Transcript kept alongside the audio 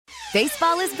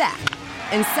Baseball is back,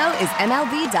 and so is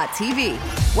MLB.tv.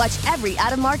 Watch every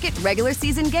out-of-market regular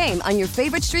season game on your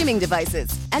favorite streaming devices,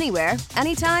 anywhere,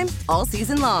 anytime, all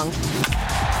season long.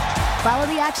 Follow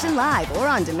the action live or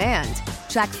on demand.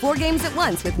 Track 4 games at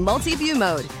once with multi-view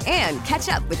mode and catch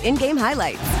up with in-game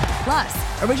highlights.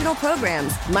 Plus, original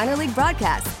programs, minor league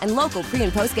broadcasts, and local pre-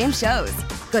 and post-game shows.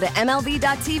 Go to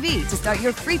MLB.tv to start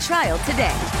your free trial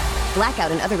today.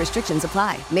 Blackout and other restrictions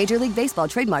apply. Major League Baseball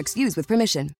trademarks used with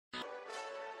permission.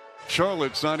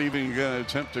 Charlotte's not even going to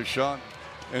attempt a shot,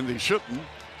 and they shouldn't.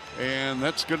 And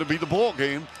that's going to be the ball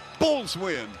game. Bulls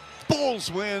win. Bulls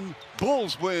win.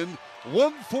 Bulls win.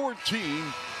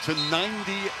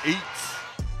 114-98.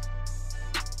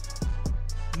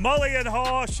 Mully and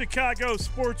Haw, Chicago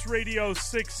Sports Radio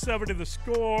 670 The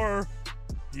Score.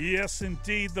 Yes,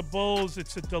 indeed, the Bulls.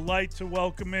 It's a delight to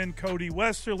welcome in Cody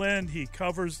Westerland. He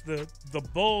covers the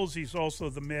Bulls. He's also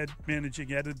the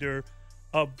managing editor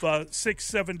of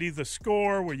 670 The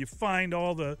Score, where you find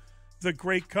all the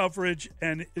great coverage,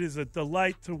 and it is a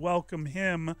delight to welcome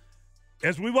him,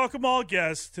 as we welcome all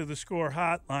guests, to the Score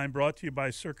Hotline, brought to you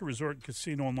by Circa Resort and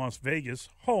Casino in Las Vegas,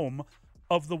 home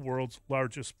of the world's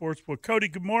largest sportsbook. Cody,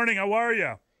 good morning. How are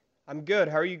you? I'm good.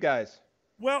 How are you guys?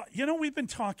 Well, we've been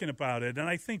talking about it, and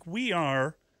I think we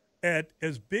are at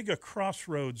as big a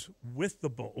crossroads with the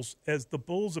Bulls as the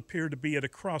Bulls appear to be at a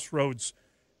crossroads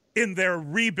in their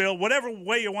rebuild, whatever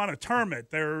way you want to term it,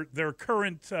 their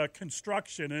current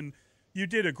construction. And you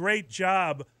did a great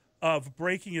job of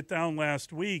breaking it down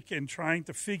last week and trying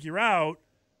to figure out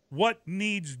what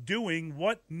needs doing,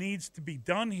 what needs to be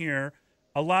done here.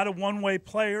 A lot of one-way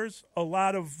players, a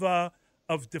lot of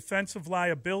defensive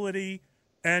liability,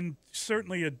 and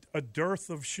certainly a dearth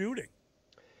of shooting.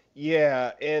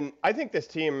 Yeah, and I think this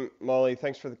team, Molly,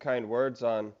 thanks for the kind words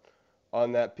on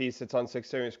that piece. It's on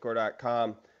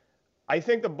 670score.com. I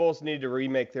think the Bulls need to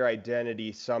remake their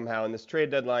identity somehow, and this trade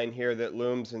deadline here that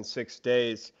looms in 6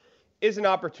 days is an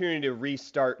opportunity to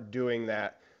restart doing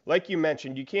that. Like you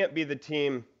mentioned, you can't be the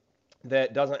team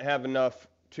that doesn't have enough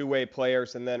two-way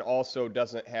players and then also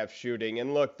doesn't have shooting.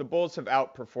 And look, the Bulls have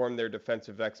outperformed their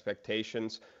defensive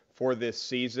expectations for this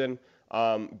season,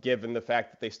 given the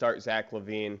fact that they start Zach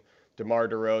LaVine, DeMar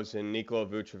DeRozan, Nikola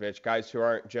Vucevic, guys who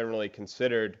aren't generally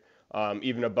considered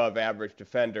even above average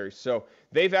defenders. So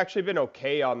they've actually been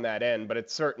okay on that end, but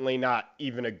it's certainly not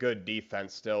even a good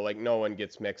defense still. Like, no one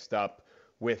gets mixed up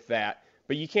with that.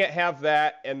 But you can't have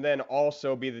that and then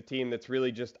also be the team that's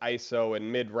really just ISO and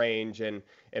mid-range and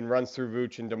runs through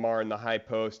Vooch and DeMar in the high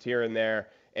post here and there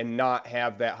and not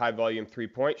have that high-volume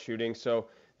three-point shooting. So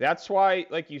that's why,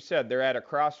 like you said, they're at a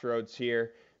crossroads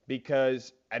here,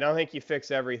 because I don't think you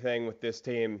fix everything with this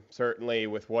team, certainly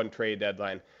with one trade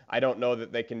deadline. I don't know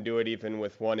that they can do it even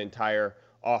with one entire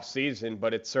offseason,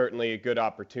 but it's certainly a good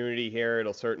opportunity here.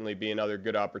 It'll certainly be another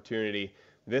good opportunity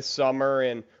this summer,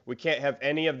 and we can't have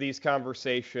any of these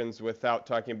conversations without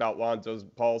talking about Lonzo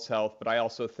Ball's health, but I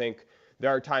also think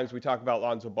there are times we talk about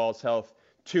Lonzo Ball's health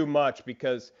too much,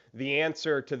 because the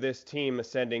answer to this team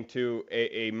ascending to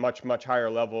a much, much higher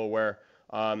level where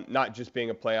not just being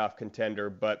a playoff contender,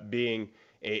 but being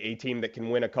a team that can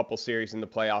win a couple series in the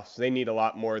playoffs, they need a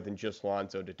lot more than just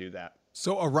Lonzo to do that.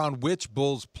 So around which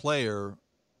Bulls player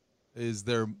is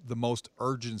there the most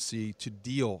urgency to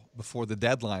deal before the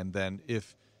deadline then?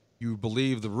 If you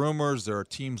believe the rumors, there are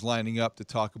teams lining up to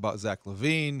talk about Zach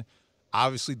LaVine.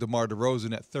 Obviously, DeMar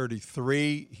DeRozan at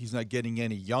 33, he's not getting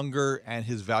any younger, and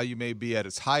his value may be at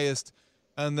its highest.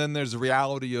 And then there's the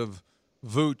reality of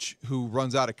Vooch, who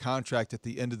runs out of contract at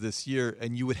the end of this year,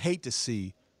 and you would hate to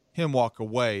see him walk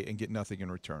away and get nothing in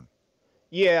return.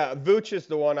 Yeah, Vooch is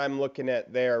the one I'm looking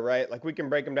at there, right? Like, we can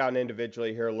break them down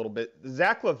individually here a little bit.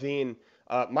 Zach LaVine,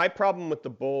 my problem with the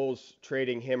Bulls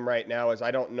trading him right now is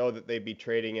I don't know that they'd be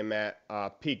trading him at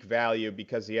peak value,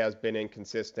 because he has been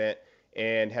inconsistent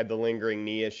and had the lingering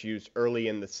knee issues early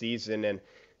in the season. And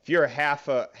if you're half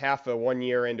a 1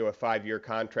 year into a 5-year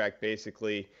contract,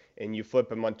 basically, and you flip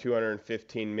him on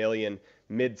 $215 million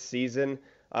mid-season,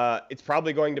 it's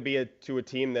probably going to be to a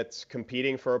team that's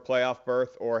competing for a playoff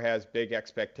berth or has big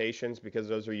expectations, because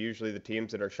those are usually the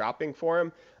teams that are shopping for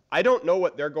him. I don't know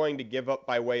what they're going to give up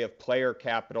by way of player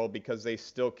capital, because they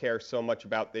still care so much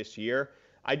about this year.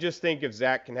 I just think if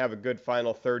Zach can have a good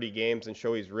final 30 games and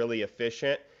show he's really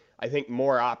efficient, I think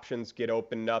more options get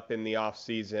opened up in the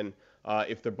offseason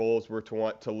if the Bulls were to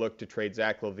want to look to trade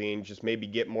Zach LaVine, just maybe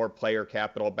get more player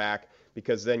capital back,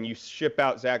 because then you ship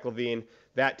out Zach LaVine,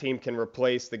 that team can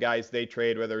replace the guys they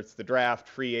trade, whether it's the draft,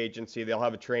 free agency, they'll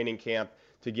have a training camp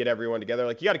to get everyone together.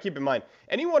 Like, you got to keep in mind,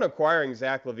 anyone acquiring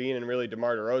Zach LaVine and really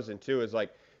DeMar DeRozan too is like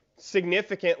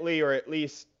significantly, or at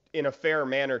least in a fair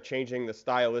manner, changing the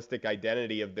stylistic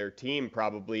identity of their team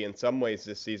probably in some ways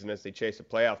this season as they chase a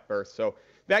playoff berth. So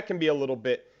that can be a little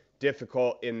bit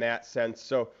difficult in that sense.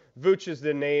 So Vooch is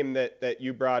the name that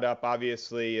you brought up.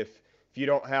 Obviously, if you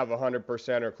don't have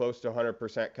 100% or close to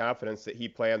 100% confidence that he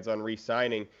plans on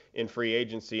re-signing in free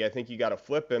agency, I think you got to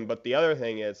flip him. But the other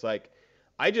thing is, like,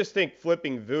 I just think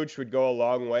flipping Vooch would go a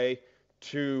long way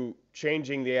to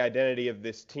changing the identity of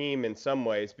this team in some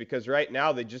ways, because right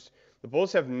now the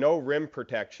Bulls have no rim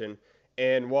protection.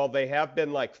 And while they have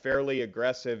been like fairly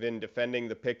aggressive in defending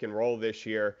the pick and roll this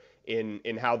year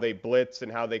in how they blitz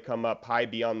and how they come up high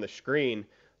beyond the screen,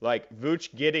 like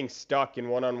Vooch getting stuck in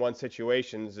one-on-one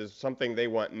situations is something they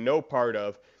want no part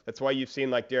of. That's why you've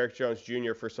seen like Derrick Jones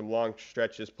Jr. for some long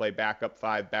stretches play backup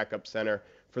 5, backup center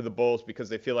for the Bulls because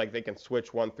they feel like they can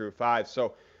switch 1 through 5.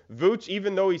 So Vooch,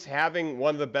 even though he's having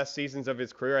one of the best seasons of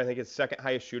his career, I think his second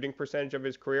highest shooting percentage of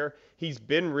his career, he's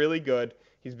been really good.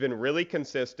 He's been really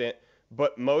consistent.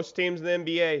 But most teams in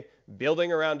the NBA,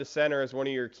 building around a center as one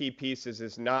of your key pieces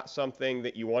is not something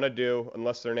that you want to do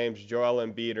unless their name's Joel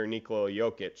Embiid or Nikola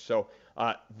Jokic. So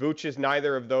Vooch is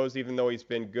neither of those, even though he's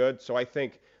been good. So I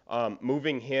think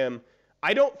moving him,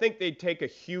 I don't think they'd take a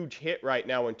huge hit right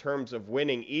now in terms of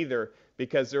winning either,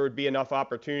 because there would be enough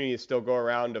opportunity to still go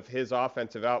around of his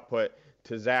offensive output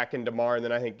to Zach and DeMar, and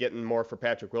then I think getting more for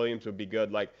Patrick Williams would be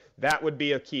good. Like, that would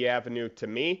be a key avenue to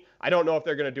me. I don't know if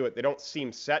they're going to do it. They don't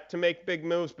seem set to make big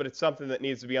moves, but it's something that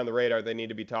needs to be on the radar. They need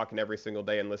to be talking every single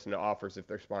day and listen to offers if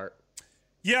they're smart.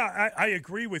 Yeah, I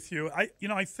agree with you.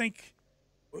 I think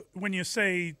when you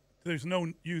say there's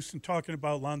no use in talking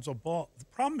about Lonzo Ball, the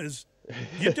problem is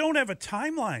you don't have a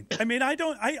timeline. I mean,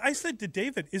 I said to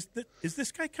David, is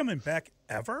this guy coming back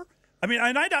ever? I mean,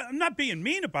 I'm not being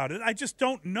mean about it. I just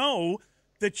don't know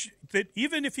that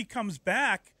even if he comes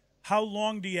back, how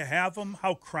long do you have him?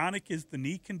 How chronic is the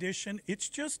knee condition? It's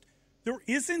just there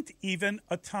isn't even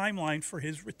a timeline for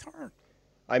his return.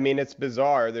 I mean, it's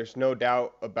bizarre. There's no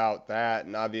doubt about that.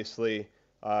 And obviously,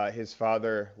 his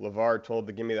father, LeVar, told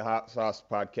the Gimme the Hot Sauce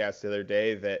podcast the other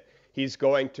day that he's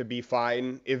going to be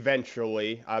fine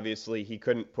eventually. Obviously, he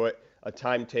couldn't put a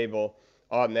timetable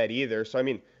on that either. So, I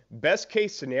mean, best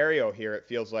case scenario here, it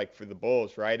feels like, for the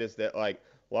Bulls, right, is that, like,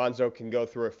 Lonzo can go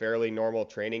through a fairly normal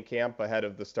training camp ahead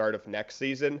of the start of next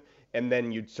season. And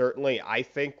then you'd certainly, I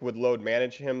think, would load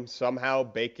manage him somehow,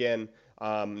 bake in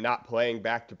not playing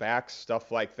back-to-backs,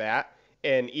 stuff like that.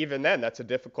 And even then, that's a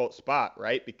difficult spot,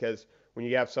 right? Because when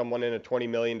you have someone in a $20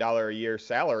 million a year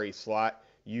salary slot,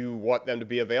 you want them to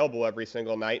be available every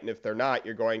single night. And if they're not,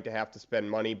 you're going to have to spend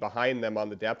money behind them on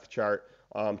the depth chart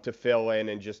to fill in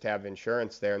and just have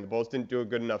insurance there. And the Bulls didn't do a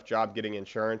good enough job getting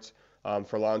insurance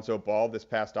for Lonzo Ball this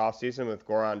past offseason with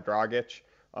Goran Dragic.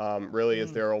 Really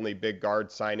is their only big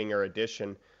guard signing or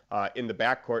addition in the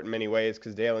backcourt in many ways,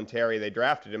 because Dalen Terry, they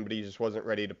drafted him, but he just wasn't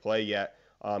ready to play yet.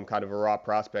 Kind of a raw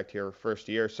prospect here, first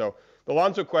year. So the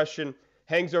Lonzo question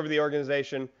hangs over the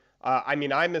organization. I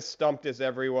mean, I'm as stumped as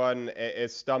everyone,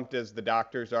 as stumped as the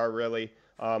doctors are really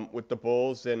with the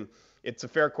Bulls. And it's a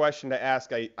fair question to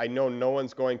ask. I know no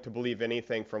one's going to believe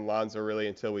anything from Lonzo really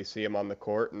until we see him on the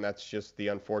court, and that's just the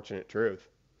unfortunate truth.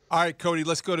 All right, Cody,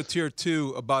 let's go to tier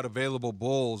 2 about available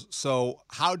Bulls. So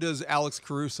how does Alex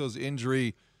Caruso's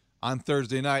injury on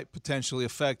Thursday night potentially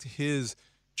affect his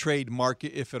trade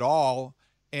market, if at all?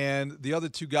 And the other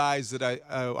two guys that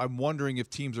I'm wondering if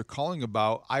teams are calling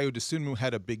about, Ayo Dosunmu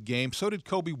had a big game. So did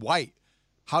Coby White.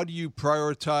 How do you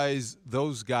prioritize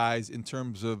those guys in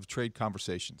terms of trade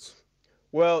conversations?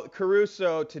 Well,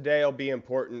 Caruso today will be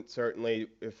important, certainly,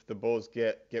 if the Bulls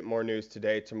get more news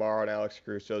today, tomorrow, on Alex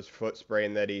Caruso's foot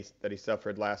sprain that he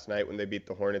suffered last night when they beat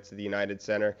the Hornets at the United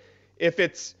Center. If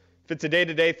it's a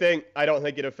day-to-day thing, I don't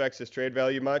think it affects his trade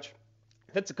value much.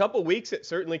 If it's a couple weeks, it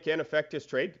certainly can affect his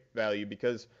trade value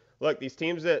because, look, these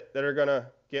teams that are going to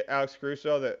get Alex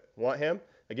Caruso that want him,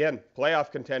 again,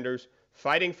 playoff contenders,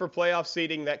 fighting for playoff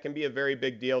seeding, that can be a very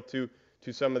big deal to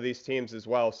some of these teams as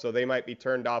well. So they might be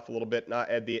turned off a little bit, not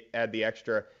add the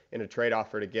extra in a trade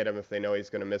offer to get him if they know he's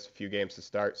going to miss a few games to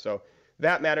start. So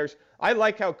that matters. I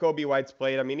like how Coby White's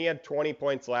played. I mean, he had 20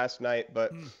 points last night,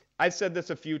 but I've said this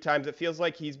a few times. It feels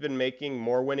like he's been making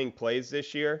more winning plays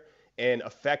this year and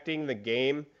affecting the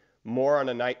game more on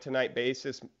a night-to-night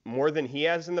basis, more than he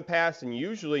has in the past, and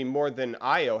usually more than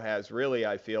Ayo has, really,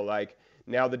 I feel like.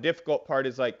 Now, the difficult part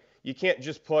is, like, you can't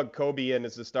just plug Coby in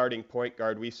as the starting point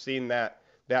guard. We've seen that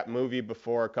movie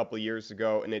before a couple of years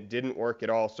ago, and it didn't work at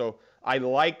all. So I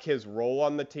like his role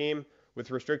on the team with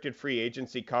restricted free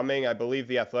agency coming. I believe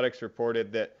the Athletics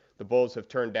reported that the Bulls have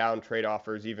turned down trade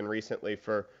offers even recently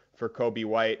for Coby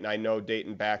White, and I know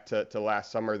dating back to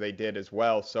last summer they did as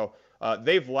well. So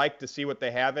they've liked to see what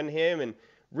they have in him. And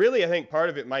really, I think part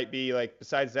of it might be, like,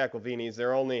 besides Zach LaVine, he's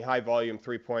their only high-volume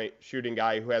three-point shooting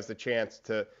guy who has the chance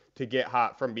to get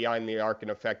hot from behind the arc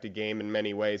and affect a game in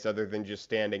many ways other than just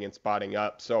standing and spotting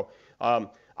up. So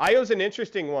Ayo's an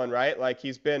interesting one, right? Like,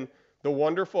 he's been the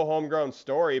wonderful homegrown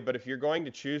story, but if you're going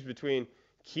to choose between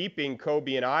keeping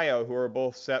Kobe and Ayo, who are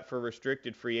both set for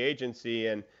restricted free agency,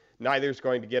 and neither's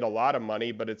going to get a lot of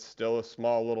money, but it's still a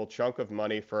small little chunk of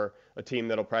money for a team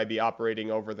that'll probably be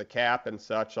operating over the cap and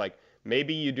such, like,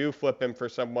 maybe you do flip him for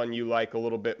someone you like a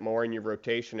little bit more in your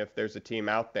rotation if there's a team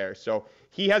out there. So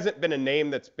he hasn't been a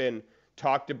name that's been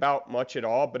talked about much at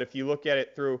all, but if you look at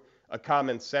it through a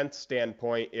common sense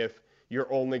standpoint, if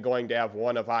you're only going to have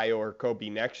one of Ayo or Kobe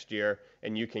next year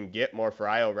and you can get more for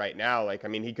Ayo right now, like, I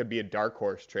mean, he could be a dark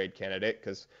horse trade candidate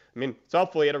because, I mean,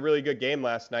 Selfley had a really good game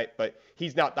last night, but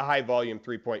he's not the high-volume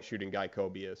three-point shooting guy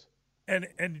Kobe is.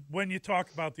 And when you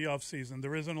talk about the offseason,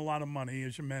 there isn't a lot of money,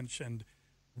 as you mentioned.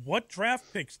 What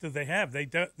draft picks do they have?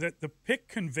 The pick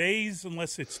conveys,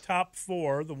 unless it's top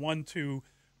 4, the 1-2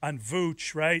 on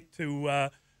Vooch, right, to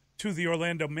the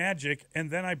Orlando Magic, and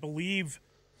then I believe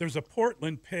there's a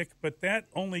Portland pick, but that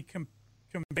only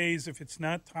conveys if it's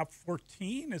not top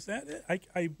 14. Is that it?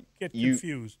 I get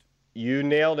confused. You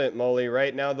nailed it, Molly.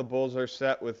 Right now the Bulls are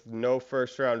set with no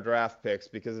first-round draft picks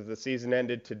because if the season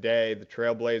ended today, the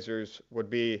Trailblazers would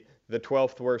be the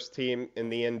 12th worst team in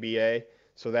the NBA.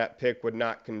 So that pick would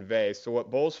not convey. So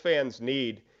what Bulls fans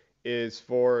need is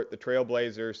for the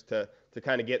Trailblazers to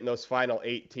kind of get in those final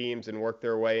 8 teams and work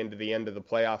their way into the end of the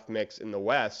playoff mix in the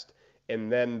West. And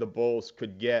then the Bulls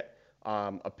could get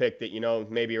a pick that,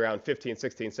 maybe around 15,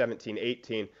 16, 17,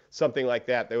 18, something like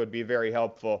that. That would be very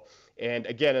helpful. And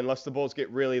again, unless the Bulls get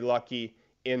really lucky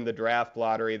in the draft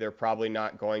lottery, they're probably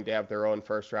not going to have their own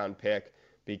first-round pick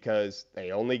because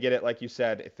they only get it, like you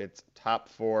said, if it's top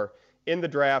 4 in the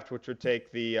draft, which would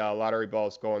take the lottery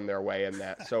balls going their way in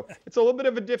that. So it's a little bit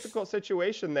of a difficult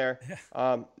situation there,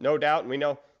 no doubt. And we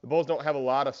know the Bulls don't have a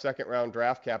lot of second-round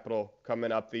draft capital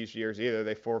coming up these years either.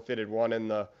 They forfeited one in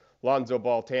the Lonzo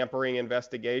Ball tampering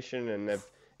investigation and have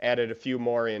added a few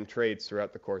more in trades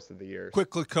throughout the course of the years.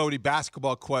 Quickly, Cody,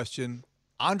 basketball question.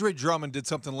 Andre Drummond did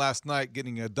something last night,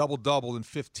 getting a double-double in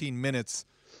 15 minutes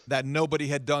that nobody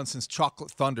had done since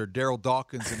Chocolate Thunder, Daryl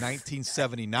Dawkins in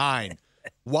 1979.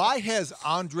 Why has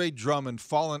Andre Drummond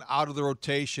fallen out of the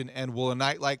rotation, and will a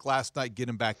night like last night get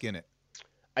him back in it?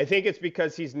 I think it's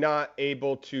because he's not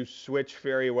able to switch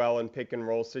very well in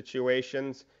pick-and-roll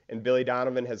situations, and Billy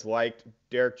Donovan has liked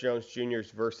Derrick Jones Jr.'s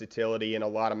versatility in a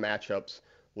lot of matchups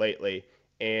lately.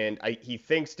 And he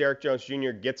thinks Derrick Jones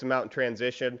Jr. gets him out in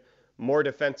transition, more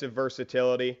defensive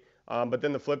versatility. But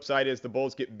then the flip side is the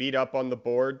Bulls get beat up on the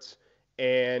boards.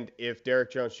 And if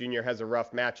Derrick Jones Jr. has a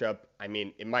rough matchup, I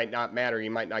mean, it might not matter. He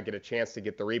might not get a chance to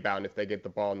get the rebound if they get the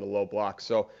ball in the low block.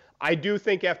 So I do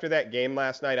think after that game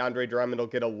last night, Andre Drummond will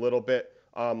get a little bit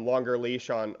longer leash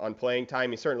on playing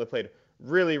time. He certainly played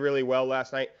really, really well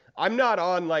last night. I'm not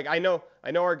on, like, I know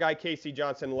our guy Casey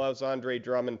Johnson loves Andre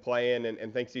Drummond playing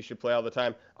and thinks he should play all the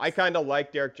time. I kind of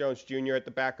like Derrick Jones Jr. at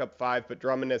the backup 5, but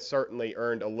Drummond has certainly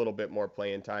earned a little bit more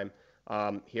playing time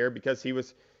here because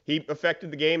he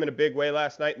affected the game in a big way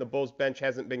last night, and the Bulls bench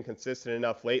hasn't been consistent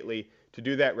enough lately to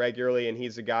do that regularly, and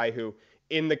he's a guy who,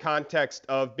 in the context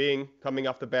of coming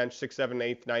off the bench, 6th,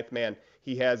 7th, 8th, 9th man,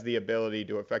 he has the ability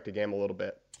to affect a game a little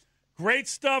bit. Great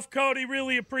stuff, Cody.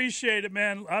 Really appreciate it,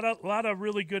 man. A lot of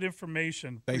really good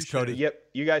information. Thanks, appreciate Cody. it. Yep,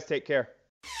 you guys take care.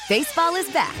 Baseball is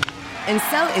back, and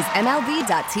so is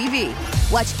MLB.tv.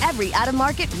 Watch every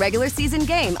out-of-market regular season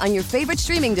game on your favorite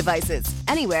streaming devices,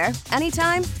 anywhere,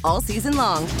 anytime, all season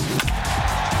long.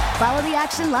 Follow the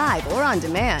action live or on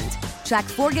demand. Track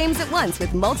 4 games at once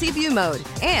with multi-view mode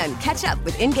and catch up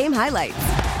with in-game highlights.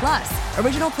 Plus,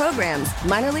 original programs,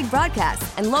 minor league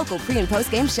broadcasts, and local pre- and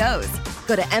post-game shows.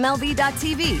 Go to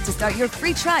MLB.tv to start your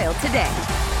free trial today.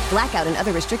 Blackout and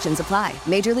other restrictions apply.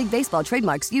 Major League Baseball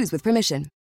trademarks used with permission.